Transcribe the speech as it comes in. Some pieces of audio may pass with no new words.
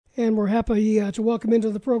And we're happy to welcome into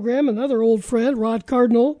the program another old friend, Rod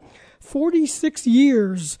Cardinal, 46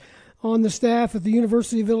 years on the staff at the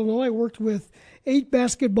University of Illinois, worked with 8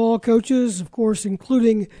 basketball coaches, of course,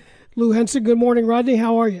 including Lou Henson. Good morning, Rodney.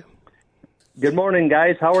 How are you? Good morning,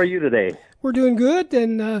 guys. How are you today? We're doing good,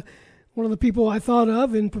 and one of the people I thought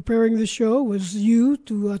of in preparing this show was you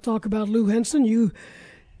to talk about Lou Henson. You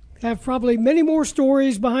have probably many more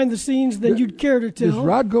stories behind the scenes than you'd care to tell. Does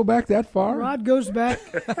Rod go back that far? Rod goes back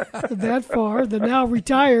that far. The now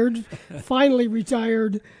finally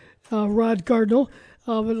retired Rod Cardinal.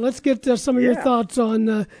 But let's get some of your thoughts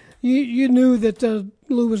on, you knew that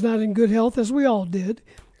Lou was not in good health, as we all did.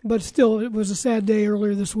 But still, it was a sad day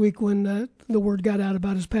earlier this week when the word got out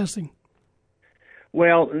about his passing.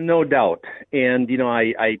 Well, no doubt. And,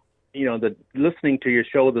 listening to your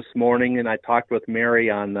show this morning, and I talked with Mary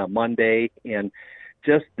on Monday, and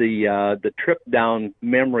just the trip down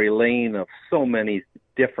memory lane of so many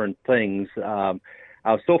different things. I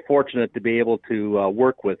was so fortunate to be able to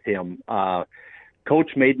work with him.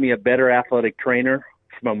 Coach made me a better athletic trainer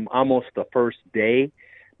from almost the first day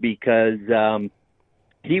because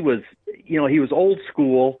he was old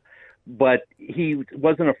school, but he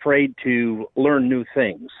wasn't afraid to learn new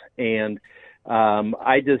things. And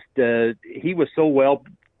he was so well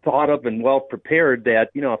thought of and well prepared that,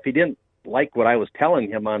 if he didn't like what I was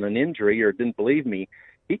telling him on an injury or didn't believe me,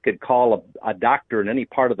 he could call a doctor in any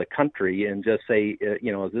part of the country and just say,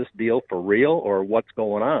 is this deal for real or what's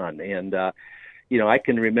going on? And, I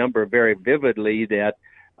can remember very vividly that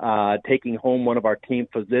taking home one of our team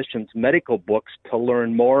physicians' medical books to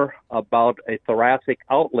learn more about a thoracic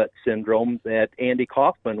outlet syndrome that Andy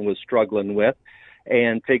Kaufman was struggling with,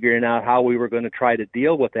 and figuring out how we were going to try to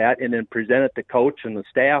deal with that, and then present it to coach and the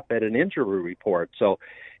staff at an injury report. So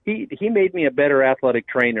he made me a better athletic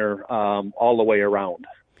trainer all the way around.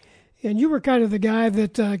 And you were kind of the guy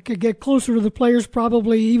that could get closer to the players,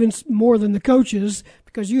 probably even more than the coaches,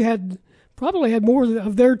 because you probably had more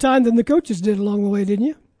of their time than the coaches did along the way, didn't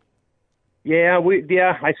you? Yeah,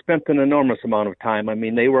 I spent an enormous amount of time. I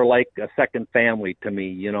mean, they were like a second family to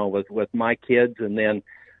me, with my kids, and then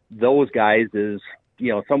those guys is,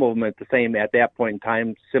 some of them at that point in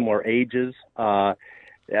time, similar ages. So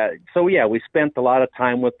we spent a lot of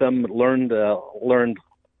time with them, learned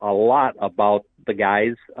a lot about the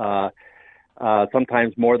guys,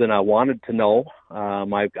 sometimes more than I wanted to know.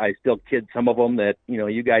 I still kid some of them that,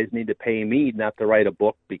 you guys need to pay me not to write a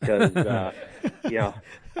book because,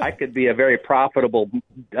 I could be a very profitable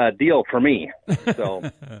deal for me.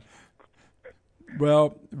 So.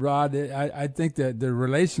 Well, Rod, I think that the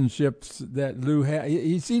relationships that Lou had,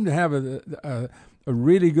 he seemed to have a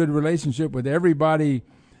really good relationship with everybody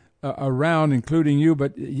around, including you.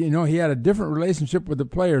 But, he had a different relationship with the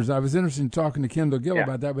players. I was interested in talking to Kendall Gill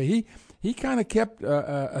about that. But he kind of kept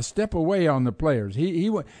a step away on the players.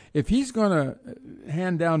 If he's going to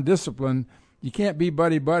hand down discipline, you can't be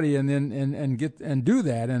buddy and then and do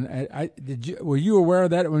that. And were you aware of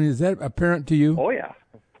that? Is that apparent to you?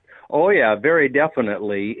 Oh, yeah, very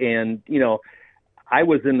definitely. And, I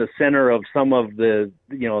was in the center of some of the,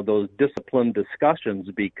 those discipline discussions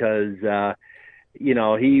because,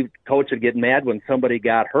 coach would get mad when somebody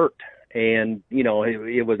got hurt. And,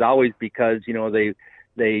 it was always because,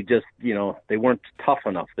 they just, they weren't tough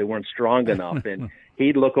enough. They weren't strong enough. And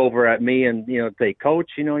he'd look over at me and, say,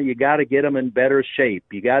 Coach, you got to get them in better shape.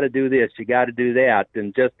 You got to do this. You got to do that.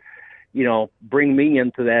 And just, bring me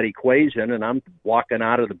into that equation, and I'm walking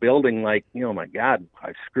out of the building like, my God,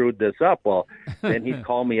 I screwed this up. Well, then he'd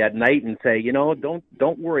call me at night and say,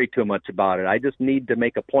 don't worry too much about it. I just need to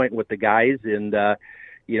make a point with the guys, and,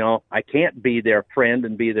 I can't be their friend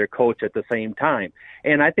and be their coach at the same time.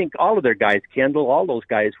 And I think all of their guys, Kendall, all those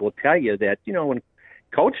guys will tell you that, when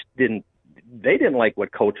coach didn't like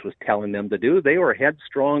what coach was telling them to do. They were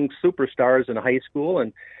headstrong superstars in high school,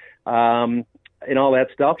 and all that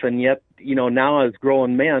stuff. And yet, now as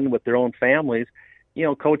grown men with their own families,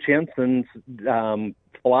 Coach Henson's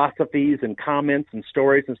philosophies and comments and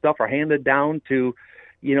stories and stuff are handed down to,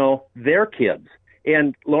 their kids.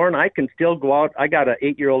 And Lauren, I can still go out. I got an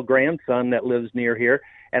 8-year-old grandson that lives near here,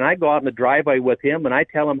 and I go out in the driveway with him, and I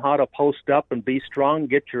tell him how to post up and be strong,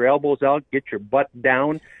 get your elbows out, get your butt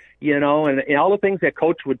down, and all the things that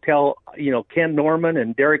Coach would tell, Ken Norman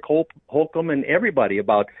and Derek Holcomb and everybody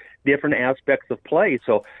about different aspects of play.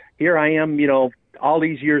 So here I am, all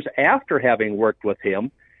these years after having worked with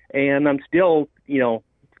him, and I'm still,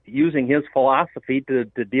 using his philosophy to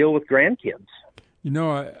deal with grandkids.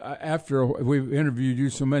 After we've interviewed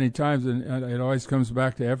you so many times, and it always comes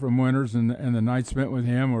back to Ephraim Winters and the night spent with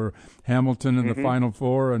him, or Hamilton in the Final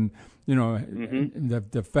Four, and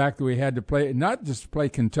the fact that we had to play, not just play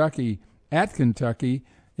Kentucky at Kentucky,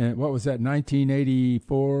 and what was that,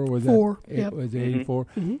 1984? Was that? It was 84.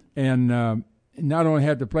 Mm-hmm. And not only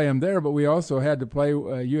had to play him there, but we also had to play,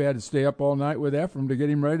 you had to stay up all night with Ephraim to get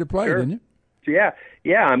him ready to play, sure. didn't you?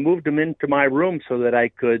 Yeah. I moved him into my room so that I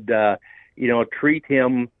could, treat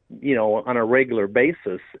him, on a regular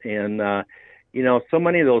basis. And, so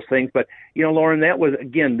many of those things. But, Lauren, that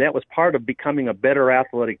was part of becoming a better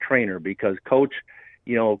athletic trainer, because Coach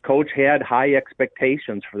had high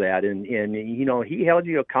expectations for that. And he held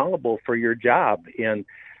you accountable for your job. And,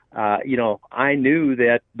 I knew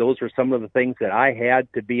that those were some of the things that I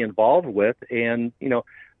had to be involved with. And,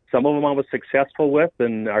 some of them I was successful with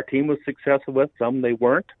and our team was successful with, some they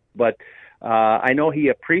weren't. But I know he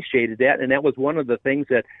appreciated that. And that was one of the things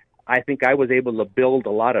that I think I was able to build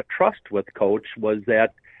a lot of trust with Coach, was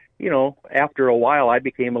that, after a while I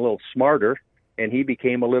became a little smarter and he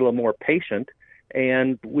became a little more patient,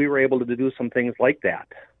 and we were able to do some things like that.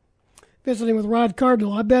 Visiting with Rod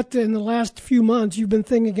Cardinal, I bet in the last few months you've been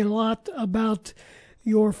thinking a lot about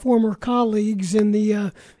your former colleagues in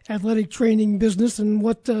the athletic training business and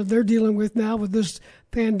what they're dealing with now with this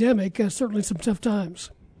pandemic. Certainly some tough times.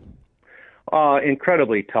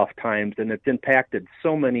 Incredibly tough times, and it's impacted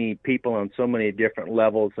so many people on so many different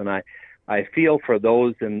levels. And I feel for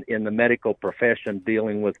those in the medical profession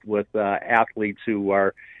dealing with athletes who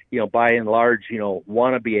are, by and large,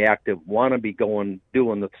 want to be active, want to be doing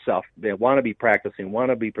the stuff. They want to be practicing, want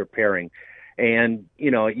to be preparing. And,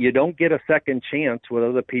 you don't get a second chance with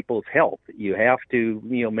other people's health. You have to,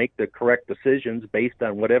 make the correct decisions based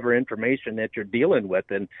on whatever information that you're dealing with.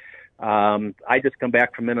 And I just come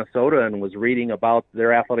back from Minnesota and was reading about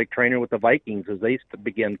their athletic trainer with the Vikings as they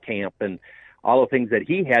begin camp, and all the things that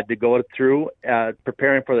he had to go through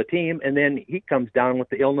preparing for the team, and then he comes down with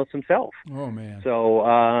the illness himself. Oh man! So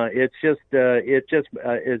it just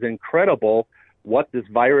is incredible what this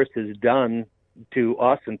virus has done to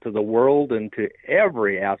us and to the world and to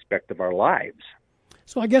every aspect of our lives.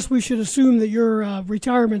 So I guess we should assume that your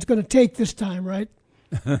retirement's going to take this time, right?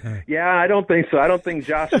 Yeah, I don't think so. I don't think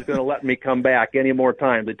Josh is going to let me come back any more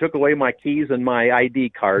times. They took away my keys and my ID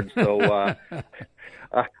card, so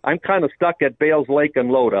I'm kind of stuck at Bales Lake and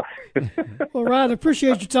Loda. Well, Rod, I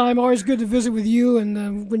appreciate your time. Always good to visit with you,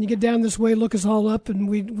 and when you get down this way, look us all up, and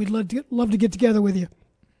we'd love to get together with you.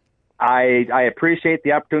 I appreciate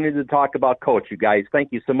the opportunity to talk about Coach, you guys.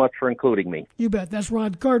 Thank you so much for including me. You bet. That's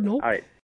Rod Cardinal. All right.